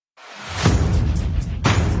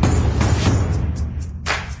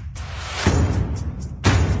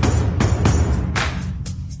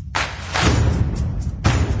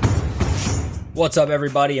What's up,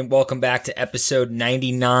 everybody, and welcome back to episode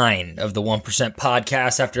 99 of the 1%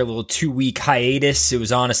 podcast. After a little 2-week hiatus, it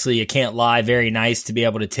was honestly, I can't lie, very nice to be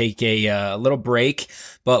able to take a little break.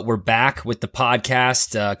 But we're back with the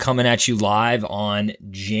podcast coming at you live on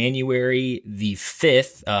January the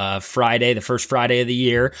 5th, Friday, the first Friday of the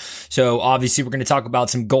year. So obviously we're going to talk about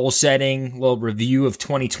some goal setting, a little review of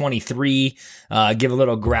 2023, give a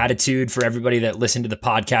little gratitude for everybody that listened to the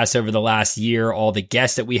podcast over the last year, all the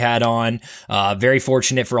guests that we had on. Very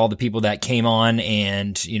fortunate for all the people that came on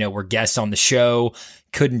and, were guests on the show.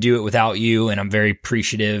 Couldn't do it without you, and I'm very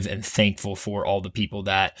appreciative and thankful for all the people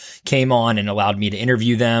that came on and allowed me to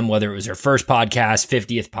interview them, whether it was their first podcast,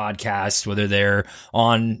 50th podcast, whether they're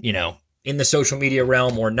on, in the social media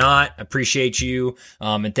realm or not. Appreciate you,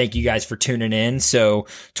 and thank you guys for tuning in. So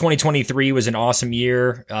 2023 was an awesome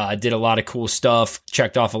year. Did a lot of cool stuff,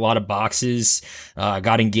 checked off a lot of boxes,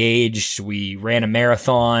 got engaged. We ran a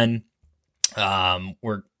marathon.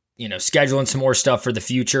 We're scheduling some more stuff for the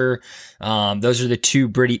future. Those are the two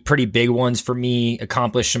pretty big ones for me.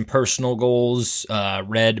 Accomplished some personal goals,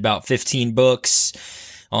 read about 15 books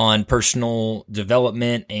on personal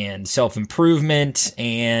development and self-improvement,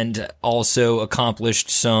 and also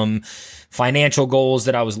accomplished some financial goals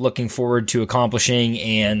that I was looking forward to accomplishing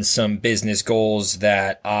and some business goals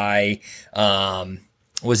that I,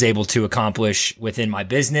 was able to accomplish within my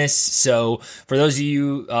business. So for those of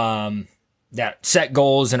you, that set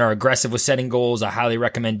goals and are aggressive with setting goals, I highly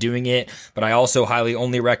recommend doing it. But I also highly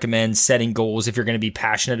only recommend setting goals if you're going to be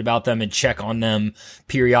passionate about them and check on them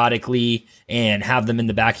periodically and have them in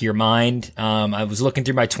the back of your mind. I was looking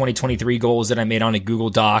through my 2023 goals that I made on a Google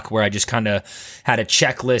Doc where I just kind of had a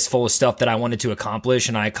checklist full of stuff that I wanted to accomplish.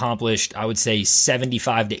 And I accomplished, I would say,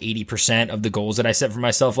 75 to 80% of the goals that I set for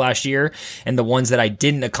myself last year. And the ones that I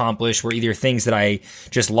didn't accomplish were either things that I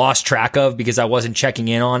just lost track of because I wasn't checking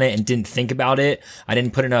in on it and didn't think about it. I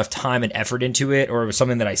didn't put enough time and effort into it, or it was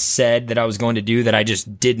something that I said that I was going to do that I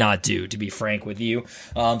just did not do, to be frank with you.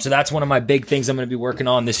 So that's one of my big things I'm going to be working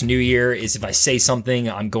on this new year is if I say something,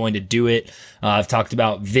 I'm going to do it. I've talked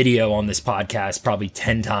about video on this podcast probably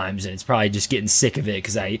 10 times, and it's probably just getting sick of it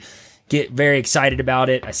because I get very excited about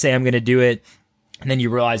it. I say I'm going to do it. And then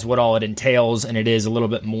you realize what all it entails, and it is a little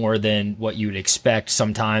bit more than what you would expect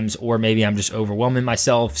sometimes, or maybe I'm just overwhelming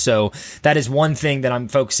myself. So that is one thing that I'm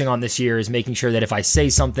focusing on this year is making sure that if I say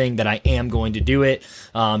something that I am going to do it.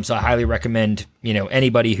 So I highly recommend,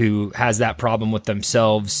 anybody who has that problem with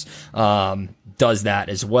themselves does that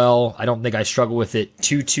as well. I don't think I struggle with it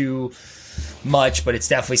too much, but it's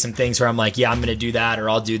definitely some things where I'm like, yeah, I'm going to do that,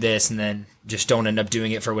 or I'll do this, and then just don't end up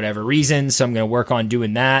doing it for whatever reason. So I'm going to work on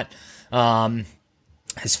doing that.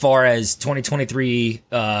 As far as 2023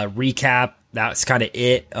 recap, that's kind of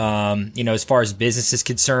it. As far as business is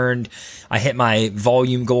concerned, I hit my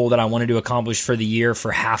volume goal that I wanted to accomplish for the year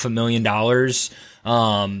for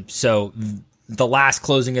 $500,000. So the last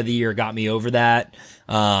closing of the year got me over that.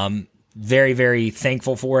 Very, very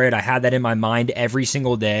thankful for it. I had that in my mind every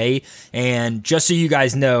single day. And just so you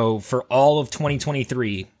guys know, for all of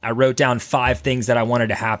 2023, I wrote down 5 things that I wanted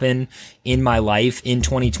to happen in my life in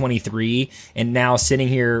 2023. And now sitting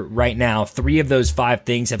here right now, 3 of those 5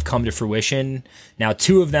 things have come to fruition. Now,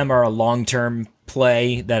 2 of them are a long-term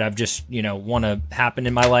play that I've just, want to happen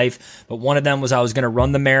in my life. But one of them was I was going to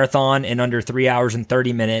run the marathon in under 3 hours and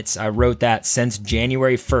 30 minutes. I wrote that since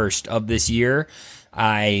January 1st of this year.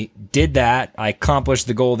 I did that. I accomplished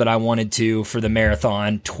the goal that I wanted to for the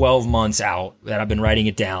marathon 12 months out that I've been writing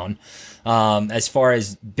it down. As far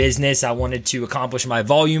as business, I wanted to accomplish my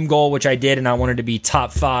volume goal, which I did, and I wanted to be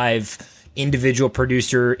top 5 individual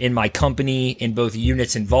producer in my company in both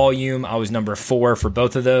units and volume. I was number 4 for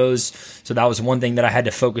both of those. So that was one thing that I had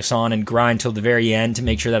to focus on and grind till the very end to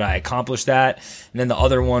make sure that I accomplished that. And then the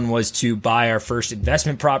other one was to buy our first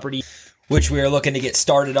investment property, which we are looking to get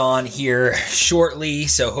started on here shortly.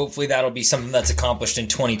 So hopefully that'll be something that's accomplished in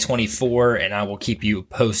 2024, and I will keep you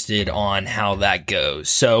posted on how that goes.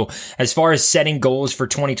 So as far as setting goals for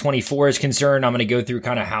 2024 is concerned, I'm going to go through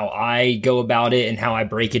kind of how I go about it and how I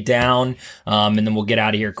break it down. And then we'll get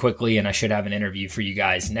out of here quickly, and I should have an interview for you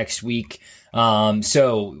guys next week.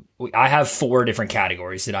 So I have 4 different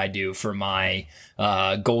categories that I do for my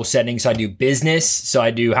goal setting. So I do business. So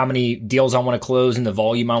I do how many deals I want to close and the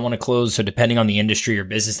volume I want to close. So depending on the industry or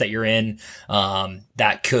business that you're in,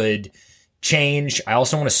 that could change. I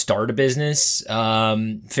also want to start a business,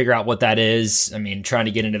 figure out what that is. I mean, trying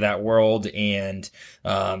to get into that world and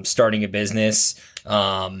starting a business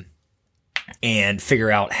and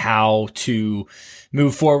figure out how to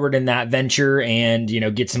move forward in that venture and,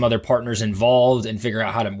 get some other partners involved and figure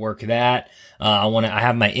out how to work that. I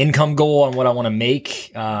have my income goal on what I want to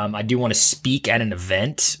make. I do want to speak at an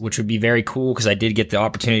event, which would be very cool because I did get the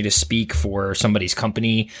opportunity to speak for somebody's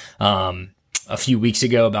company, a few weeks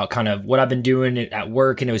ago about kind of what I've been doing at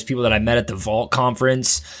work. And it was people that I met at the Vault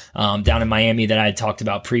conference, down in Miami that I had talked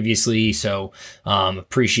about previously. So,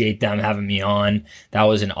 appreciate them having me on. That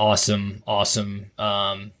was an awesome,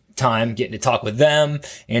 time getting to talk with them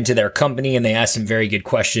and to their company, and they asked some very good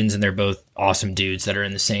questions, and they're both awesome dudes that are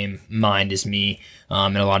in the same mind as me,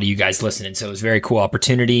 and a lot of you guys listening. So it was a very cool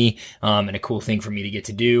opportunity, and a cool thing for me to get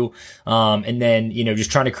to do. And then,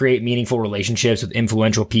 just trying to create meaningful relationships with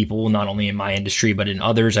influential people, not only in my industry, but in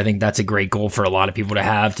others. I think that's a great goal for a lot of people to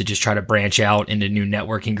have, to just try to branch out into new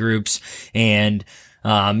networking groups and,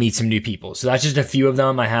 meet some new people. So that's just a few of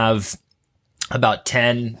them. I have about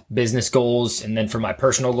 10 business goals. And then for my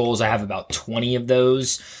personal goals, I have about 20 of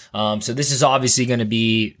those. So this is obviously going to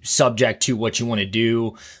be subject to what you want to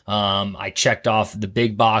do. I checked off the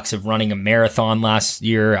big box of running a marathon last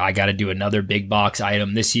year. I got to do another big box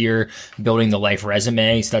item this year, building the life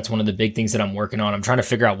resume. So that's one of the big things that I'm working on. I'm trying to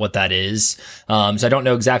figure out what that is. So I don't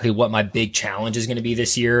know exactly what my big challenge is going to be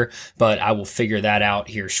this year, but I will figure that out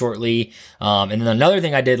here shortly. And then another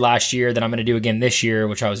thing I did last year that I'm going to do again this year,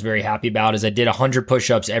 which I was very happy about, is I did 100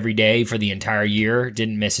 push-ups every day for the entire year.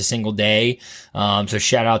 Didn't miss a single day. So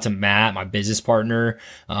shout out to Matt, my business partner.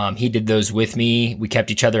 He did those with me. We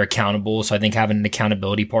kept each other accountable. So I think having an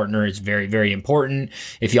accountability partner is very, very important.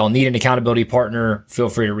 If y'all need an accountability partner, feel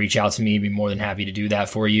free to reach out to me. I'd be more than happy to do that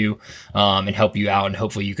for you, and help you out. And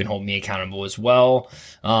hopefully you can hold me accountable as well.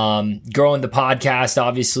 Growing the podcast,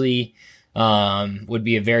 obviously, would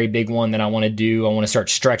be a very big one that I want to do. I want to start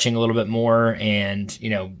stretching a little bit more and,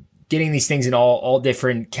 getting these things in all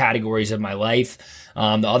different categories of my life.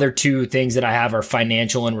 The other two things that I have are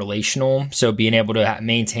financial and relational. So being able to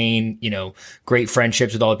maintain, great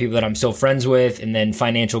friendships with all the people that I'm still friends with, and then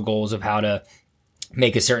financial goals of how to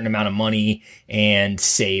make a certain amount of money and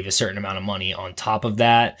save a certain amount of money on top of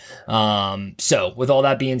that. So with all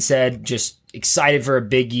that being said, just excited for a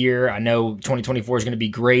big year. I know 2024 is going to be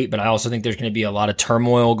great, but I also think there's going to be a lot of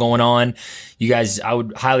turmoil going on. You guys, I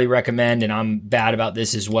would highly recommend, and I'm bad about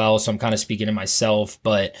this as well, so I'm kind of speaking to myself,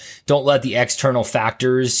 but don't let the external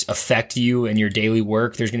factors affect you in your daily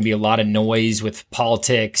work. There's going to be a lot of noise with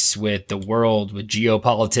politics, with the world, with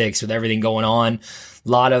geopolitics, with everything going on. A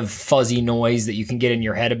lot of fuzzy noise that you can get in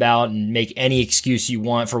your head about and make any excuse you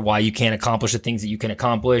want for why you can't accomplish the things that you can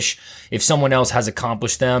accomplish. If someone else has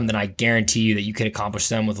accomplished them, then I guarantee you that you can accomplish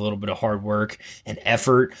them with a little bit of hard work and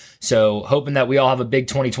effort. So hoping that we all have a big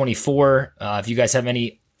 2024. If you guys have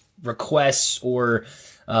any requests or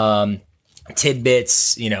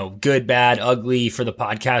tidbits, good, bad, ugly for the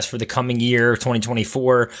podcast for the coming year,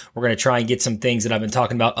 2024. We're going to try and get some things that I've been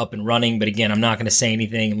talking about up and running. But again, I'm not going to say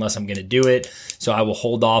anything unless I'm going to do it. So I will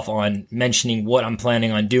hold off on mentioning what I'm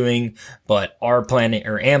planning on doing, but am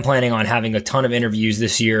planning on having a ton of interviews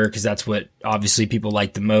this year, because that's what obviously people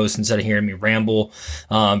like the most, instead of hearing me ramble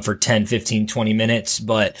for 10, 15, 20 minutes.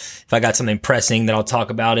 But if I got something pressing, then I'll talk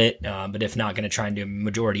about it. But if not, going to try and do a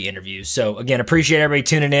majority interviews. So again, appreciate everybody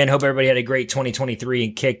tuning in. Hope everybody had a great 2023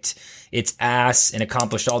 and kicked its ass and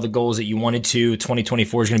accomplished all the goals that you wanted to.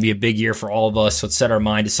 2024 is going to be a big year for all of us. Let's set our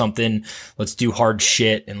mind to something. Let's do hard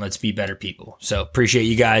shit and let's be better people. So appreciate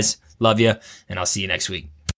you guys. Love you. And I'll see you next week.